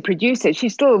director, producer. She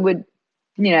still would,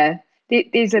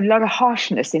 there's a lot of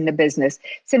harshness in the business.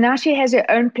 So now she has her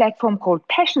own platform called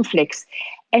Passionflix.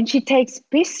 And she takes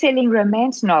best-selling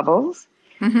romance novels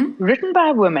written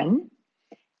by women,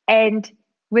 and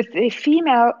with the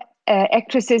female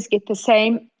actresses get the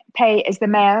same pay as the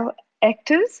male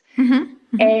actors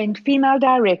and female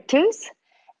directors.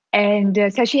 And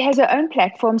so she has her own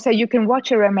platform, so you can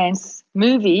watch a romance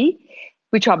movie,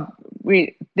 which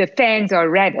the fans are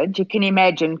rabid, you can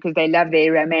imagine, because they love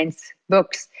their romance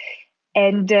books.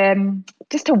 And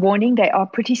just a warning, they are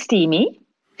pretty steamy.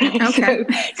 Okay.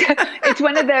 so it's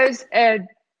one of those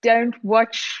don't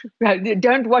watch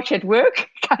at work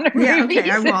kind of movies.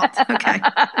 Okay, I won't.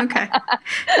 Okay.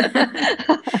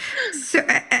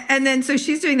 So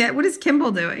she's doing that. What is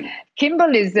Kimball doing?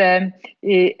 Kimball is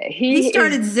he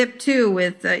started Zip2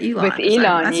 with Elon. With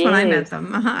Elon, that's when I met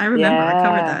them. I remember. I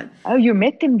covered that. Oh, you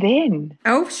met them then?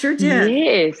 Oh, sure did.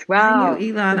 Yes. Wow. I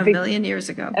knew Elon a million years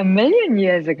ago. A million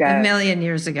years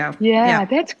ago. Yeah,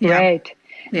 that's great. Yeah.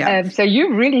 Yeah. So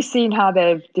you've really seen how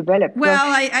they've developed. Well,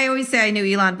 I always say I knew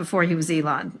Elon before he was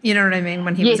Elon. You know what I mean?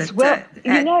 When he was at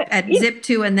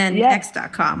Zip2 and then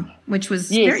X.com, which was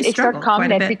very struggled X.com, quite a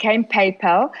that bit. became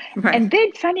PayPal. Right. And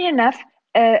then, funny enough,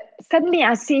 suddenly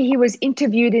I see he was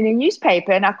interviewed in a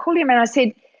newspaper, and I called him and I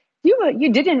said,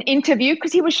 you did an interview,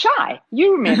 because he was shy.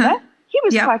 You remember? He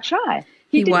was quite shy.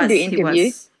 He didn't do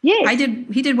interviews. Yes.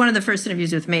 He did one of the first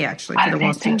interviews with me, actually, for the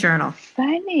Wall Street Journal.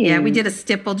 Funny. Yeah, we did a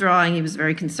stipple drawing. He was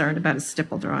very concerned about his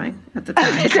stipple drawing at the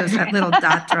time. It was that little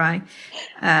dot drawing,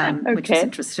 which was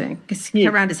interesting. It's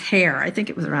around his hair. I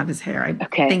think it was around his hair. I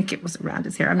think it was around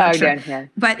his hair. I'm not sure.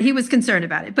 But he was concerned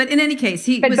about it. But in any case,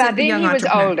 he was a young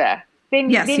entrepreneur. Older. Then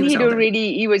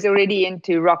he was already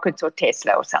into rockets or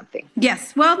Tesla or something.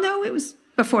 Yes. Well, no, it was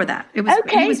before that. He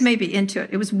was maybe into it.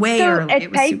 It was way early. At it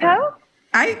was PayPal?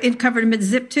 I covered him at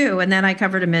Zip2, and then I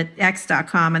covered him at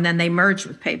X.com, and then they merged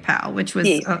with PayPal, which was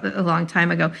a long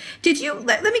time ago. Did you,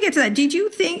 let me get to that. Did you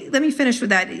think, let me finish with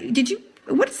that.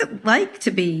 What is it like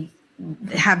to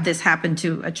have this happen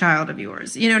to a child of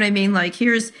yours? You know what I mean? Like,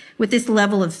 here's with this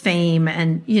level of fame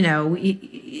and,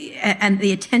 and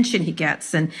the attention he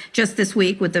gets. And just this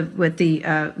week with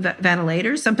the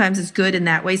ventilators, sometimes it's good in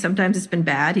that way. Sometimes it's been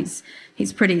bad. He's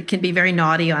can be very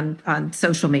naughty on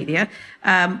social media.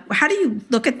 How do you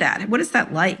look at that? What is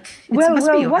that like? It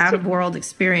must be an out-of-world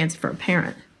experience for a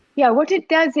parent. Yeah, what it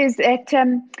does is that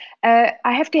I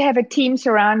have to have a team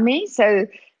surround me. So,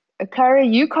 Clara,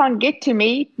 you can't get to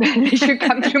me unless you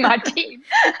come through my team.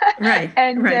 Right.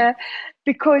 And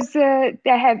because they're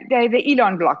the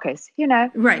Elon blockers,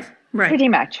 Right. Pretty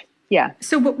much. Yeah.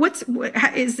 So,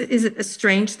 is it a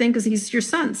strange thing? Because he's your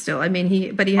son still. I mean,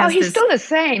 he's still the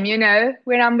same.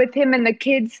 When I'm with him and the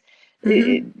kids,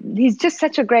 he's just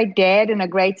such a great dad and a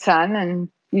great son, and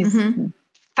he's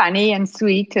funny and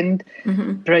sweet and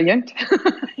brilliant.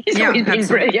 He's always been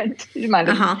brilliant. He's my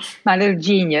little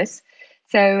genius.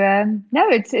 So no,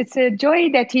 it's a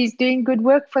joy that he's doing good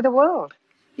work for the world.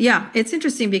 Yeah, it's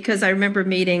interesting because I remember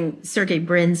meeting Sergey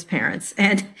Brin's parents,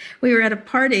 and we were at a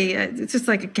party. It's just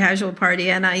like a casual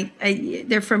party, and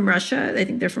they're from Russia. I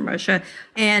think they're from Russia,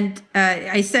 and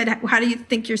I said, "How do you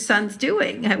think your son's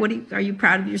doing? Are you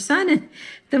proud of your son?" And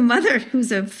the mother,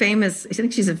 who's I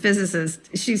think she's a physicist,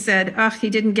 she said, "Oh,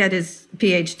 he didn't get his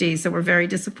PhD, so we're very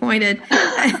disappointed."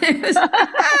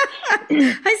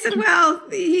 I said, "Well,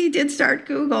 he did start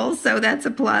Google, so that's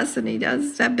a plus, and he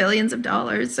does have billions of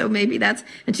dollars, so maybe that's."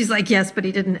 And she's like, "Yes, but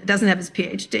he doesn't have his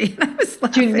PhD." And I was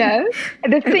laughing.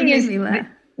 The thing is,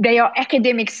 they are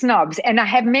academic snobs, and I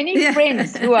have many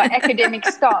friends who are academic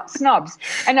snobs.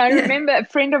 And I remember a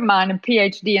friend of mine, a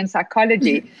PhD in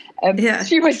psychology.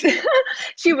 She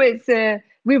was.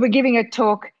 We were giving a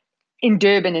talk in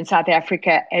Durban in South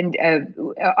Africa, and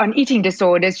on eating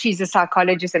disorders. She's a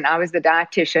psychologist, and I was the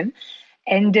dietitian.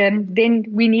 And then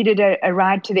we needed a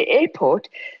ride to the airport.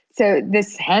 So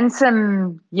this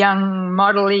handsome young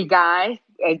model-y guy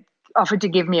offered to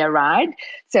give me a ride.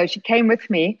 So she came with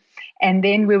me, and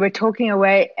then we were talking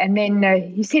away. And then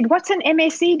he said, "What's an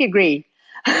MSc degree?"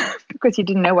 Because he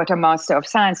didn't know what a Master of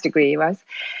Science degree was.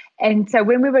 And so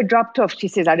when we were dropped off, she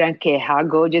says, "I don't care how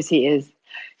gorgeous he is.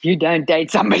 You don't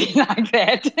date somebody like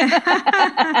that."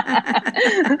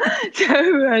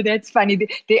 So that's funny.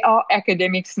 They are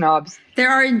academic snobs. There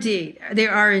are indeed.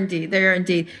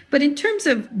 But in terms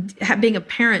of being a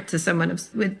parent to someone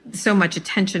with so much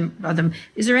attention of them,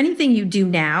 is there anything you do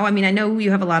now? I mean, I know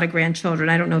you have a lot of grandchildren.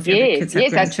 I don't know if your kids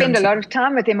have grandchildren. Yes, I spend a lot of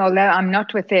time with them, although I'm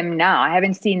not with them now. I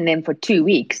haven't seen them for 2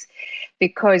 weeks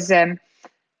because...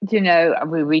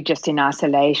 we're just in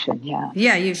isolation. Yeah.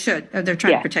 Yeah, you should. They're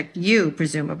trying to protect you,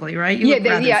 presumably, right? You look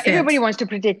rather fit. Everybody wants to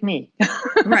protect me.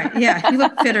 Right. Yeah, you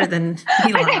look fitter than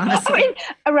Elon, honestly.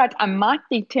 All right, I might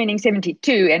be turning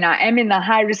 72, and I am in the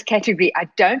high-risk category. I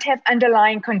don't have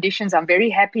underlying conditions. I'm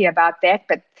very happy about that,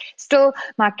 but still,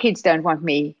 my kids don't want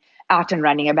me out and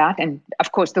running about, and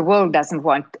of course, the world doesn't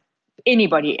want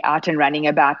anybody out and running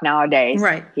about nowadays.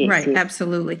 Right, yes.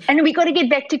 Absolutely. And we got to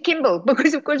get back to Kimball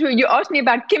because, of course, you asked me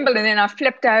about Kimball and then I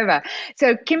flipped over.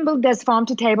 So Kimball does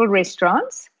farm-to-table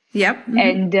restaurants. Yep. Mm-hmm.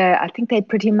 And I think they're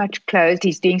pretty much closed.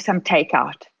 He's doing some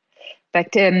takeout,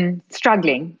 but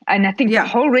struggling. And I think the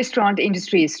whole restaurant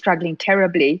industry is struggling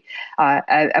terribly.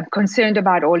 I'm concerned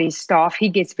about all his staff. He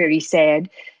gets very sad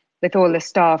with all the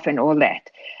staff and all that.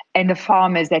 And the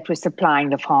farmers that were supplying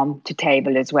the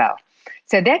farm-to-table as well.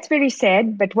 So that's very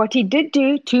sad. But what he did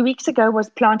do 2 weeks ago was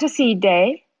plant a seed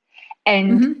day.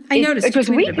 And I noticed it was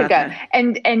a week ago. That.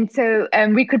 And so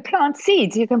we could plant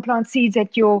seeds. You can plant seeds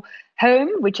at your home,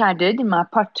 which I did in my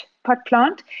pot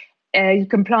plant. You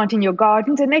can plant in your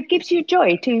gardens, and that gives you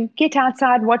joy to get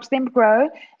outside, watch them grow.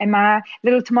 And my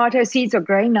little tomato seeds are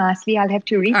growing nicely. I'll have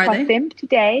to repot them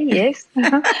today. Yes.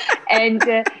 And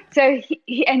so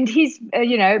he's,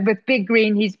 with Big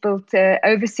Green, he's built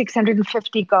over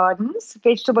 650 gardens,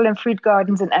 vegetable and fruit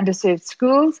gardens in underserved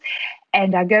schools.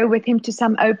 And I go with him to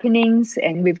some openings,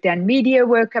 and we've done media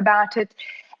work about it.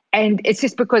 And it's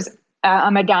just because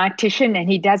I'm a dietitian, and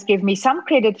he does give me some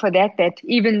credit for that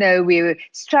even though we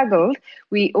struggled,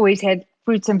 we always had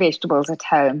fruits and vegetables at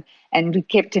home, and we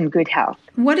kept in good health.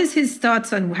 What is his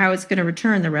thoughts on how it's going to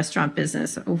return the restaurant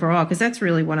business overall? Because that's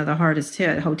really one of the hardest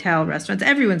hit, hotel restaurants.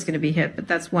 Everyone's going to be hit, but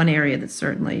that's one area that's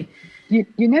certainly... You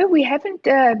know, we haven't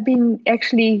been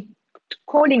actually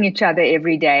calling each other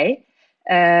every day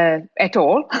at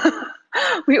all.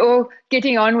 We're all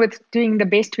getting on with doing the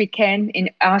best we can in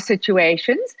our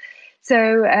situations.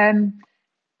 So,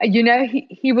 you know,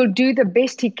 he will do the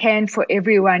best he can for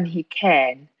everyone he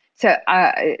can. So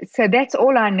that's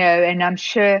all I know, and I'm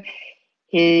sure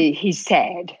he's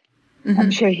sad. Mm-hmm.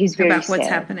 I'm sure he's very about what's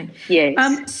sad. Happening.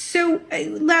 Yes. So,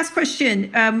 last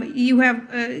question. You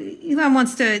have Elon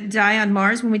wants to die on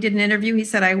Mars. When we did an interview, he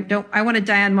said, "I want to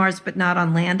die on Mars, but not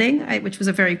on landing," which was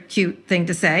a very cute thing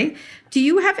to say. Do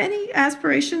you have any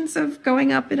aspirations of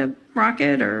going up in a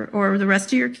rocket, or the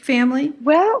rest of your family?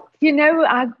 Well, you know,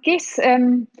 I guess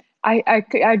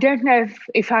I don't know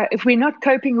if we're not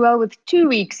coping well with 2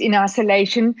 weeks in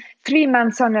isolation, 3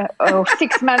 months or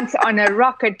 6 months on a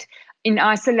rocket in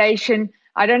isolation.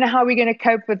 I don't know how we're going to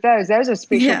cope with those. Those are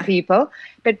special people.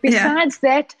 But besides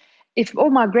that, if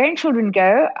all my grandchildren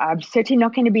go, I'm certainly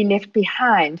not going to be left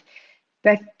behind.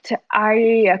 But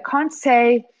I can't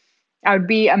say I would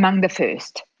be among the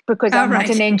first, because I'm not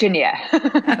an engineer.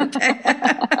 Okay.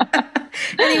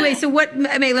 Anyway, so let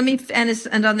me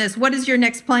end on this. What is your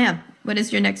next plan? What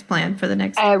is your next plan for the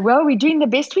next? Well, we're doing the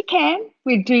best we can.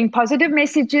 We're doing positive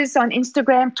messages on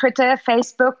Instagram, Twitter,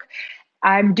 Facebook.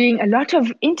 I'm doing a lot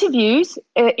of interviews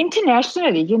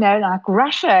internationally, you know, like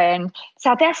Russia and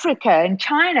South Africa and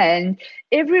China and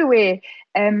everywhere.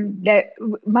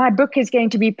 My book is going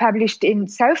to be published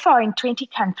so far in 20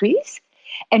 countries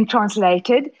and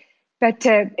translated, but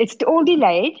it's all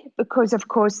delayed because, of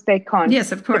course, they can't.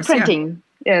 Yes, of course. The printing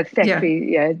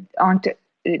factory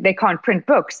they can't print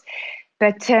books.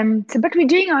 But we're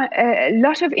doing a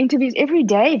lot of interviews every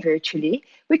day virtually,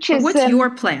 which is... What's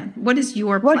your plan? What is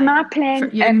your plan? What my plan?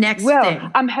 For your next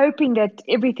thing? I'm hoping that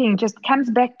everything just comes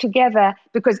back together,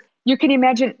 because you can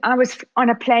imagine I was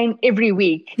on a plane every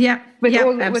week.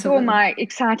 With all my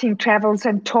exciting travels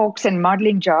and talks and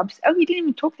modeling jobs. Oh, we didn't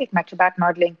even talk that much about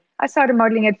modeling. I started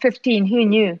modeling at 15. Who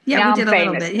knew? Yeah, now we did I'm a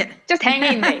famous. little bit. Yeah. Just hang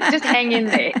in there. Just hang in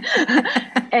there.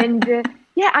 And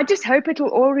I just hope it will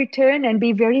all return and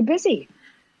be very busy.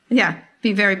 Yeah,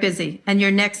 be very busy. And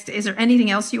is there anything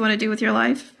else you want to do with your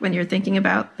life when you're thinking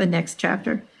about the next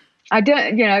chapter? I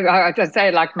don't, you know, I just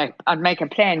say I'd make a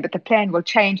plan, but the plan will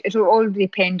change. It will all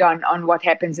depend on what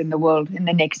happens in the world in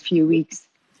the next few weeks.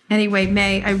 Anyway,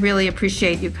 May, I really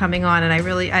appreciate you coming on, and I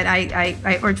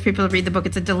urge people to read the book.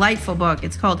 It's a delightful book.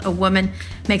 It's called A Woman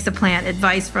Makes a Plan,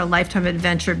 Advice for a Lifetime of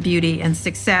Adventure, Beauty, and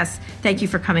Success. Thank you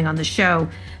for coming on the show.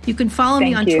 You can follow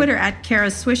me on Twitter at Kara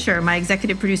Swisher. My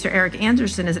executive producer, Eric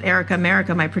Anderson, is at Erica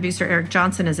America. My producer, Eric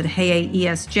Johnson, is at Hey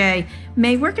ESJ.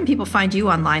 May, where can people find you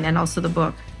online and also the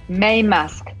book? May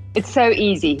Musk. It's so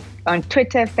easy. On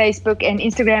Twitter, Facebook, and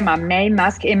Instagram, I'm May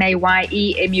Musk,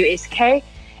 MAYEMUSK.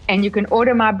 And you can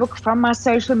order my book from my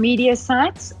social media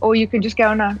sites, or you can just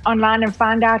go online and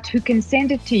find out who can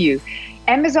send it to you.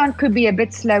 Amazon could be a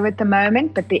bit slow at the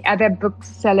moment, but the other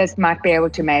booksellers might be able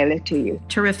to mail it to you.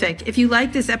 Terrific. If you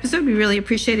like this episode, we really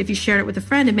appreciate it if you shared it with a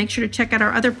friend, and make sure to check out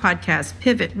our other podcasts,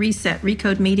 Pivot, Reset,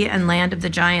 Recode Media, and Land of the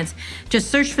Giants.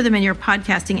 Just search for them in your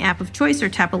podcasting app of choice or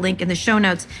tap a link in the show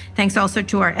notes. Thanks also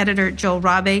to our editor, Joel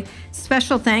Rabe.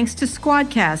 Special thanks to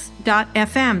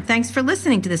Squadcast.fm. Thanks for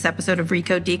listening to this episode of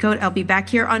Recode Decode. I'll be back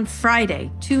here on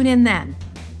Friday. Tune in then.